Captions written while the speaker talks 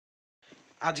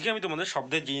আজকে আমি তোমাদের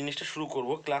শব্দের যে জিনিসটা শুরু করব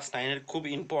ক্লাস 9-এর খুব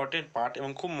ইম্পর্টেন্ট পার্ট এবং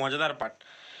খুব মজাদার পার্ট,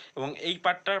 এবং এই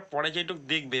পার্টটার পরে যেটুকু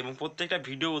দেখবে এবং প্রত্যেকটা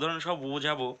ভিডিও উদাহরণ সব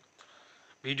বোঝাবো,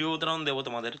 ভিডিও উদাহরণ দেবো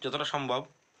তোমাদের যতটা সম্ভব,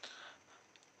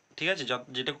 ঠিক আছে?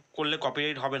 যেটা করলে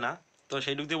কপিরাইট হবে না, তো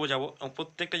সেইটুক দিয়ে বোঝাবো এবং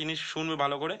প্রত্যেকটা জিনিস শুনবে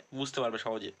ভালো করে, বুঝতে পারবে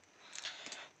সহজে।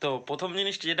 তো প্রথম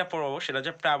জিনিসটা যেটা পড়াবো সেটা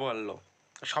হচ্ছে প্রাবল্য।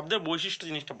 শব্দের বৈশিষ্ট্য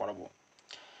জিনিসটা পড়াবো।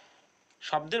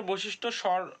 শব্দের বৈশিষ্ট্য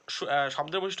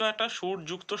শব্দের বৈশিষ্ট্য একটা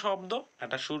সুরযুক্ত শব্দ,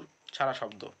 একটা সুর ছাড়া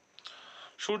শব্দ।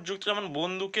 সুরযুক্ত যেমন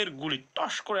বন্দুকের গুলি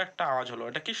টস করে একটা আওয়াজ হলো,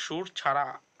 এটা কি সুর ছাড়া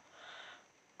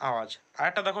আওয়াজ। আর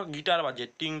একটা দেখো গিটার বাজছে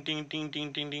টিং টিং টিং টিং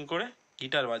টিং টিং করে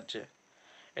গিটার বাজছে,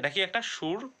 এটা কি একটা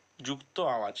সুর যুক্ত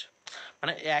আওয়াজ।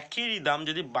 মানে একই রিদম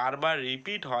যদি বারবার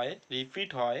রিপিট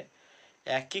হয়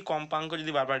একই কম্পাঙ্ক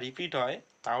যদি বারবার রিপিট হয়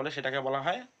তাহলে সেটাকে বলা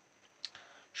হয়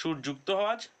সুরযুক্ত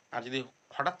আওয়াজ। আর যদি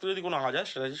হঠাৎ করে যদি কোনো আওয়াজ হয়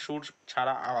সেটা হচ্ছে সুর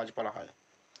ছাড়া আওয়াজ বলা হয়।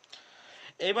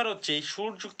 এবার হচ্ছে এই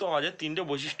সুরযুক্ত আওয়াজের তিনটে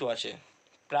বৈশিষ্ট্য আছে: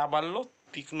 প্রাবল্য,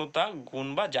 তীক্ষ্ণতা, গুণ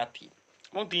বা জাতি।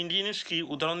 এবং তিনটি জিনিস কি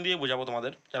উদাহরণ দিয়ে বোঝাবো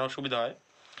তোমাদের যেন সুবিধা হয়,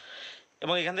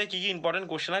 এবং এখান থেকে কী কী ইম্পর্টেন্ট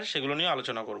কোশ্চেন আছে সেগুলো নিয়ে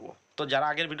আলোচনা করব। তো যারা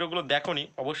আগের ভিডিওগুলো দেখোনি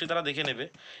অবশ্যই তারা দেখে নেবে,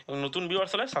 এবং নতুন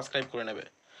ভিউয়ার্স হলে সাবস্ক্রাইব করে নেবে।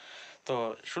 তো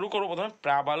শুরু করবো প্রথমে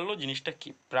প্রাবল্য জিনিসটা কি।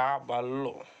 প্রাবল্য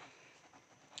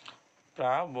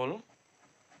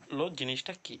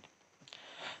জিনিসটা কি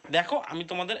দেখো, আমি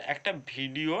তোমাদের একটা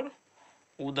ভিডিওর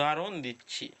উদাহরণ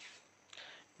দিচ্ছি,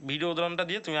 ভিডিও উদাহরণটা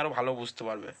দিয়ে তুমি আরো ভালো বুঝতে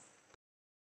পারবে।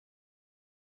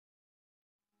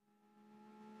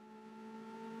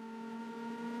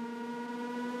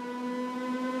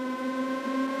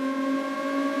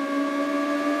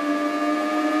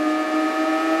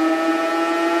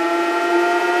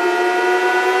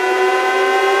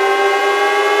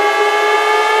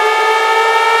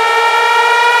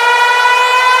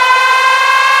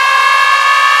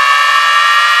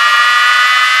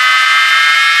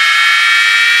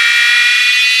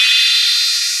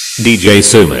 DJ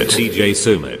Summit. Kick,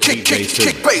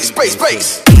 bass. Bass.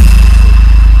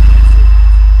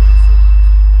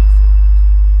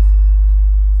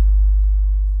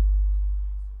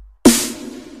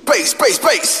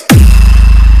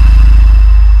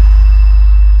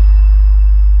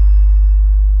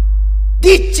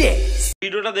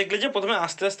 ভিডিওটা দেখলে যে প্রথমে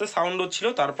আস্তে আস্তে সাউন্ড হচ্ছিল,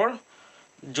 তারপর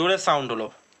জোরে সাউন্ড হলো।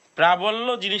 প্রাবল্য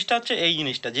জিনিসটা হচ্ছে এই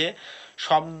জিনিসটা যে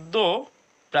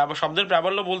শব্দের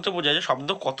প্রাবল্য বলতে বোঝায় যে শব্দ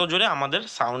কত জোরে আমাদের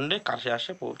সাউন্ডে কাছে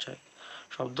আসে পৌঁছায়।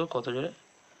 শব্দ কত জোরে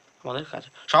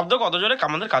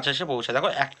আমাদের কাছে এসে পৌঁছায়। দেখো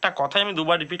একটা কথাই আমি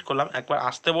দুবার রিপিট করলাম, একবার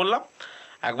আস্তে বললাম,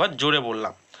 একবার জোরে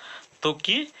বললাম। তো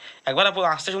কি একবার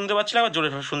আস্তে শুনতে পাচ্ছিলে, একবার জোরে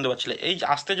শুনতে পাচ্ছিলে। এই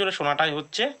আস্তে জোরে শোনাটাই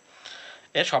হচ্ছে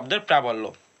এর শব্দের প্রাবল্য।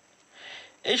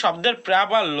 এই শব্দের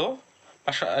প্রাবল্য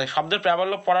বা শব্দের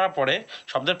প্রাবল্য পড়ার পরে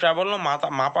শব্দের প্রাবল্য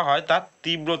মাপা হয় তার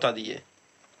তীব্রতা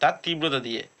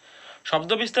দিয়ে।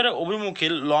 শব্দ বিস্তারের অভিমুখে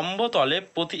লম্ব তলে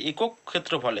প্রতি একক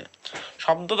ক্ষেত্রফলে।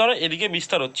 শব্দ ধরো এদিকে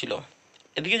বিস্তার হচ্ছিল,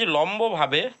 এদিকে যে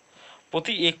লম্বভাবে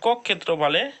প্রতি একক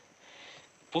ক্ষেত্রফলে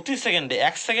প্রতি সেকেন্ডে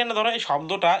 1 সেকেন্ডে ধরো এই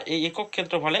শব্দটা এই একক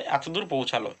ক্ষেত্রফলে এতদূর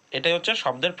পৌঁছালো, এটাই হচ্ছে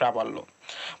শব্দের প্রাবল্য।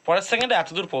 পরের সেকেন্ডে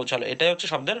এতদূর পৌঁছালো, এটাই হচ্ছে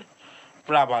শব্দের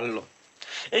প্রাবল্য।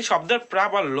 এই শব্দের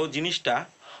প্রাবল্য জিনিসটা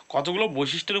কতগুলো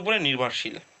বৈশিষ্ট্যের উপরে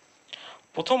নির্ভরশীল।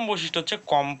 প্রথম বৈশিষ্ট্য হচ্ছে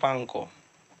কম্পাঙ্ক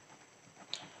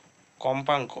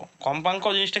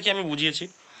জিনিসটা কি আমি বুঝিয়েছি।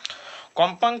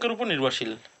 কম্পাঙ্কের উপর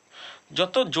নির্ভরশীল,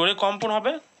 যত জোরে কম্পন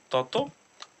হবে তত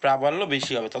প্রাবল্য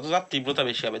বেশি হবে, তত তার তীব্রতা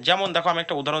বেশি হবে। যেমন দেখো আমি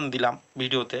একটা উদাহরণ দিলাম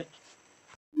ভিডিওতে,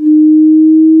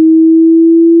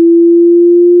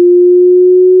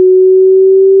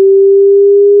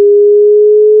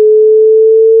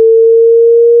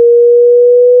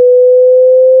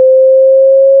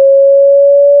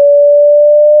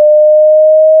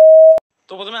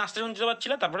 তো প্রথমে আস্তে শুনতে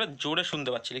পাচ্ছিলে, তারপরে জোরে শুনতে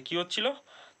পাচ্ছিলে। কি হচ্ছিল,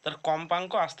 তার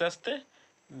কম্পাঙ্ক আস্তে আস্তে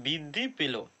বৃদ্ধি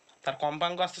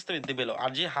পেল। আর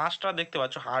যে হাঁসটা দেখতে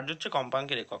পাচ্ছ, হার্জ হচ্ছে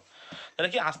কম্পাঙ্কের একক। তাহলে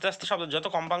কি আস্তে আস্তে শব্দ যত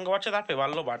কম্পাঙ্ক বাড়ছে তার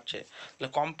প্রাবল্য বাড়ছে। তাহলে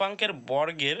কম্পাঙ্কের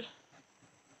বর্গের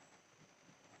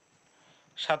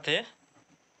সাথে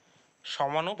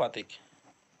সমানুপাতিক।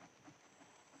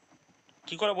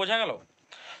 কি করে বোঝা গেল?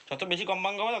 যত বেশি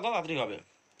কম্পাঙ্ক হবে তত তাড়াতাড়ি হবে।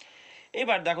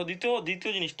 এবার দেখো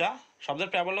দ্বিতীয় জিনিসটা, শব্দের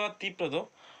প্রাবল্য বা তীব্রতা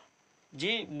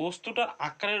যে বস্তুটার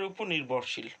আকারের উপর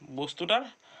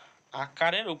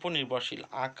নির্ভরশীল।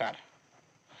 আকার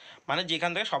মানে যেখান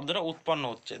থেকে শব্দটা উৎপন্ন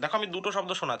হচ্ছে। দেখো আমি দুটো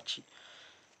শব্দ শোনাচ্ছি।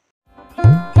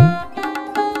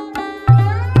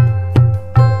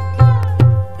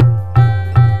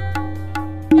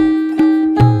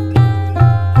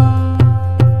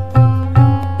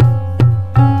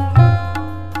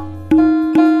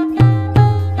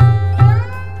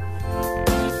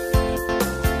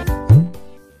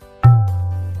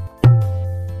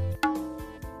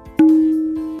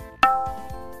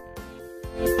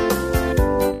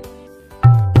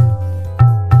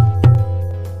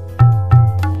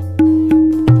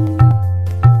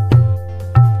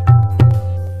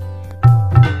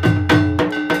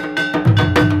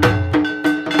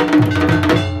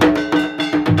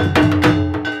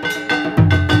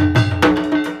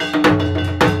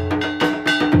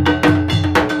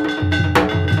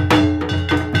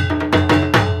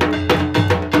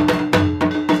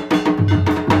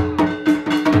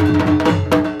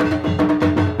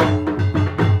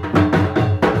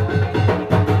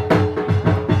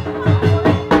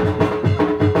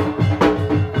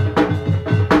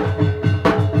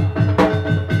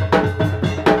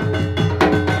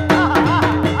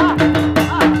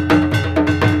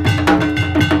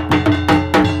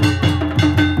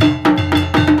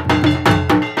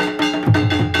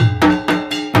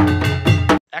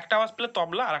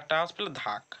 পেলে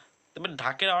ঢাক, তবে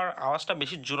ঢাকের আওয়াজটা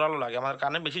বেশি জোরালো লাগে, আমার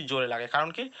কানে বেশি জোরে লাগে, কারণ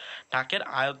কি ঢাকের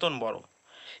আয়তন বড়,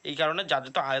 এই কারণে যার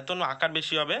যত আয়তন আকার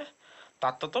বেশি হবে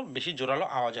তার তত বেশি জোরালো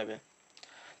আওয়াজ হবে।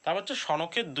 তারপর হচ্ছে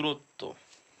সনকের দূরত্ব,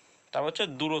 তারপর হচ্ছে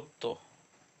দূরত্ব,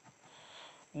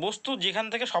 বস্তু যেখান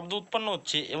থেকে শব্দ উৎপন্ন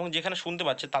হচ্ছে এবং যেখানে শুনতে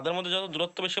পাচ্ছে তাদের মধ্যে যত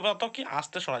দূরত্ব বেশি হবে তত কি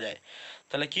আস্তে শোনা যায়।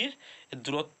 তাহলে কি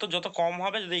দূরত্ব যত কম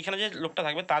হবে, যদি এখানে যে লোকটা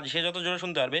থাকবে তার সে যত জোরে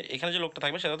শুনতে পারবে, এখানে যে লোকটা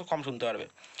থাকবে সে তত কম শুনতে পারবে।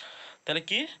 তাহলে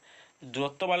কি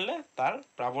দূরত্ব বাড়লে তার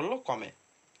প্রাবল্য কমে।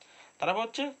 তারপর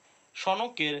হচ্ছে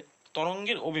সনকের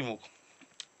তরঙ্গের অভিমুখ,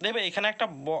 দেখবে এখানে একটা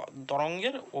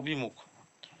তরঙ্গের অভিমুখ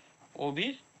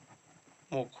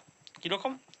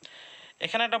কীরকম,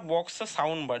 এখানে একটা বক্সে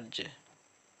সাউন্ড বাজছে,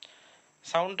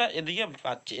 সাউন্ডটা এদিকে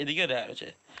পাচ্ছে, এদিকে রয়েছে,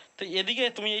 তো এদিকে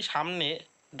তুমি এই সামনে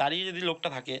দাঁড়িয়ে যদি লোকটা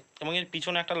থাকে এবং এর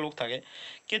পিছনে একটা লোক থাকে,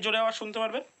 কে জোরে আওয়াজ শুনতে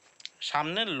পারবে?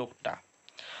 সামনের লোকটা।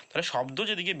 তাহলে শব্দ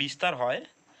যেদিকে বিস্তার হয়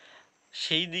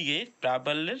সেই দিকে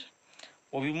প্রাবল্যের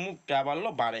প্রাবল্য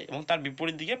বাড়ে এবং তার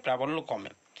বিপরীত দিকে প্রাবল্য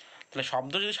কমে। তাহলে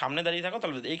শব্দ যদি সামনে দাঁড়িয়ে থাকো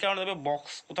তাহলে এই কারণে দেখবে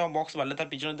কোথাও বক্স বাড়লে তার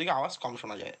পিছনের দিকে আওয়াজ কম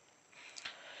শোনা যায়।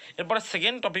 এরপরে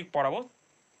সেকেন্ড টপিক পড়াবো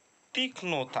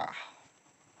তীক্ষ্ণতা।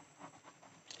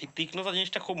 এই তীক্ষ্ণতা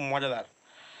জিনিসটা খুব মজাদার,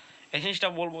 এই জিনিসটা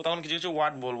বলবো তখন কিছু কিছু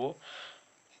ওয়ার্ড বলবো,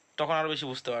 তখন আরও বেশি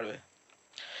বুঝতে পারবে।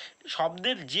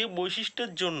 শব্দের যে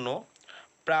বৈশিষ্ট্যের জন্য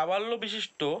প্রাবল্য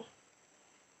বিশিষ্ট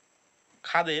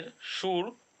খাদের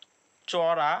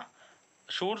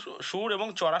সুর এবং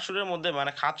চড়া সুরের মধ্যে,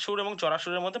 মানে খাদ সুর এবং চড়া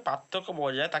সুরের মধ্যে পার্থক্য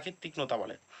পাওয়া যায় তাকে তীক্ষ্ণতা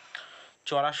বলে।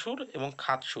 চড়া সুর এবং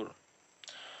খাদ সুর,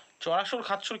 চড়া সুর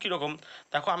খাদ সুর কীরকম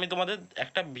দেখো, আমি তোমাদের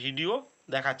একটা ভিডিও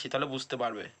দেখাচ্ছি তাহলে বুঝতে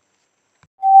পারবে।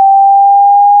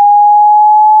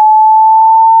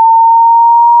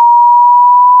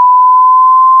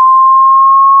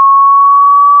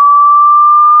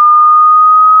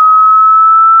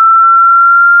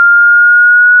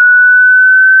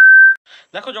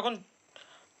 দেখো যখন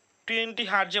 20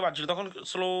 হার্টজে বাজছিল তখন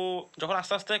স্লো, যখন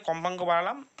আস্তে আস্তে কম্পাঙ্ক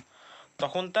বাড়ালাম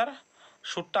তখন তার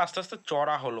সুরটা আস্তে আস্তে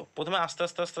চড়া হলো। প্রথমে আস্তে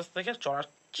আস্তে আস্তে আস্তে থেকে চড়া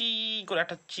চি করে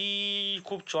একটা চি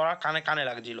খুব চড়া কানে কানে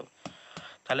লাগছিল,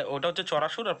 তাহলে ওটা হচ্ছে চড়া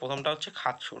সুর আর প্রথমটা হচ্ছে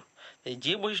খাদ সুর। এই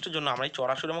যে বৈশিষ্ট্যের জন্য আমরা এই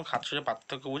চড়া সুর এবং খাদ সুরের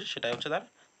পার্থক্য বুঝি সেটাই হচ্ছে তার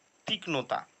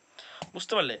তীক্ষ্ণতা।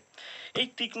 বুঝতে পারলে? এই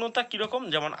তীক্ষ্ণতা কীরকম,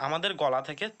 যেমন আমাদের গলা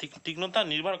থেকে তীক্ষ্ণতা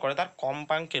নির্ভর করে তার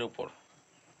কম্পাঙ্কের উপর।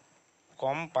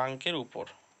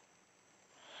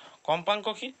 কম্পাঙ্ক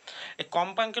কি, এই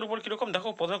কম্পাঙ্কের উপর কীরকম দেখো,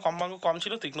 প্রথমে কম্পাঙ্ক কম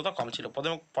ছিল তীক্ষ্ণতা কম ছিল,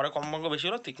 পরে কম্পাঙ্ক বেশি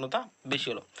হলো তীক্ষ্ণতা বেশি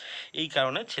হলো। এই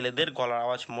কারণে ছেলেদের গলার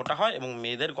আওয়াজ মোটা হয় এবং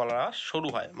মেয়েদের গলার আওয়াজ সরু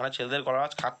হয়, মানে ছেলেদের গলার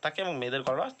আওয়াজ খাদ থাকে এবং মেয়েদের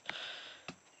গলার আওয়াজ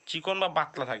চিকন বা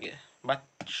পাতলা থাকে বা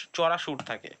চড়া সুর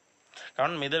থাকে,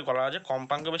 কারণ মেয়েদের গলার আওয়াজে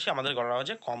কম্পাঙ্ক বেশি, আমাদের গলার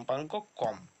আওয়াজে কম্পাঙ্ক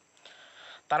কম।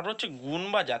 তারপর হচ্ছে গুণ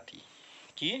বা জাতি,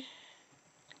 কি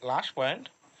লাস্ট পয়েন্ট,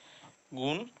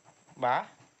 গুণ বা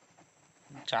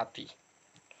জাতি।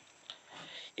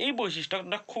 এই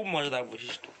বৈশিষ্ট্যটা খুব মজাদার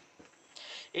বৈশিষ্ট্য।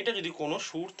 এটা যদি কোনো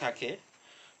সুর থাকে,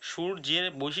 সুর যে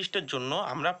বৈশিষ্ট্যের জন্য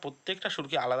আমরা প্রত্যেকটা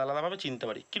সুরকে আলাদা আলাদাভাবে চিনতে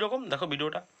পারি। কীরকম দেখো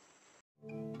ভিডিওটা।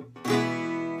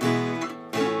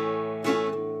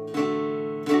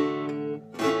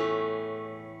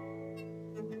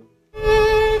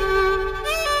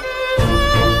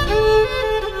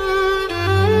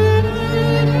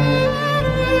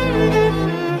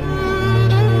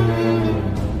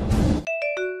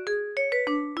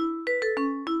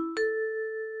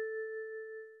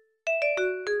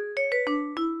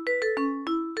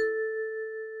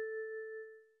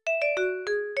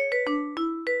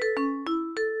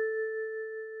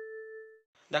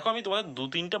 দেখো আমি তোমাদের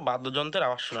 2-3টে বাদ্যযন্ত্রের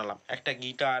আওয়াজ শোনালাম, একটা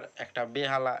গিটার, একটা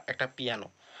বেহালা, একটা পিয়ানো।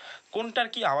 কোনটার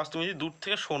কি আওয়াজ তুমি যদি দূর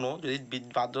থেকে শোনো, যদি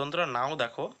বাদ্যযন্ত্রটা নাও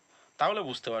দেখো তাহলে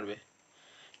বুঝতে পারবে।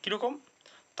 কীরকম,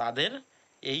 তাদের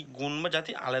এই গুণ বা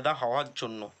জাতি আলাদা হওয়ার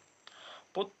জন্য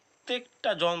প্রত্যেকটা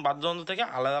বাদ্যযন্ত্র থেকে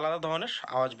আলাদা আলাদা ধরনের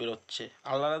আওয়াজ বেরোচ্ছে,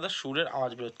 আলাদা আলাদা সুরের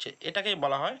আওয়াজ বেরোচ্ছে, এটাকেই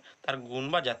বলা হয় তার গুণ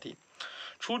বা জাতি।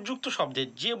 সুরযুক্ত শব্দের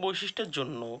যে বৈশিষ্ট্যের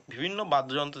জন্য বিভিন্ন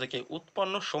বাদ্যযন্ত্র থেকে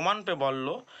উৎপন্ন সমান প্রাবল্য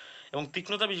এবং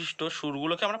তীক্ষ্ণতা বিশিষ্ট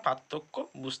সুরগুলোকে আমরা পার্থক্য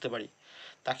বুঝতে পারি,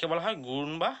 তাকে বলা হয় গুণ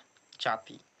বা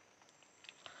জাতি।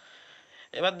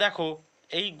 এবার দেখো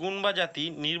এই গুণ বা জাতি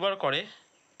নির্ভর করে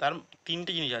তার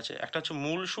 3টে জিনিস আছে, একটা হচ্ছে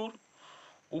মূল সুর,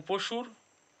 উপসুর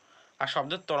আর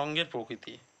শব্দের তরঙ্গের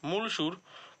প্রকৃতি।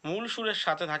 মূল সুরের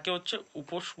সাথে থাকে হচ্ছে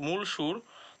মূল সুর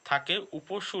থাকে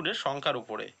উপসুরের সংখ্যার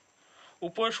উপরে,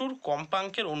 উপসুর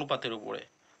কম্পাঙ্কের অনুপাতের উপরে,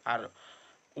 আর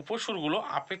উপসুরগুলো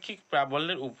আপেক্ষিক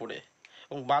প্রাবল্যের উপরে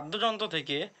এবং বাদ্যযন্ত্র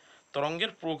থেকে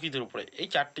তরঙ্গের প্রকৃতির উপরে। এই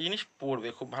 4টে জিনিস পড়বে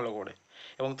খুব ভালো করে।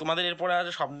 এবং তোমাদের এরপরে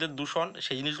আছে শব্দের দূষণ,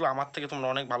 সেই জিনিসগুলো আমার থেকে তোমরা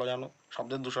অনেক ভালো জানো,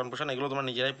 শব্দের দূষণ এগুলো তোমরা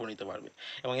নিজেরাই পড়ে নিতে পারবে।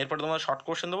 এবং এরপরে তোমরা শর্ট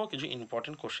কোশ্চেন দেবো, কিছু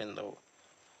ইম্পর্টেন্ট কোশ্চেন দেবো।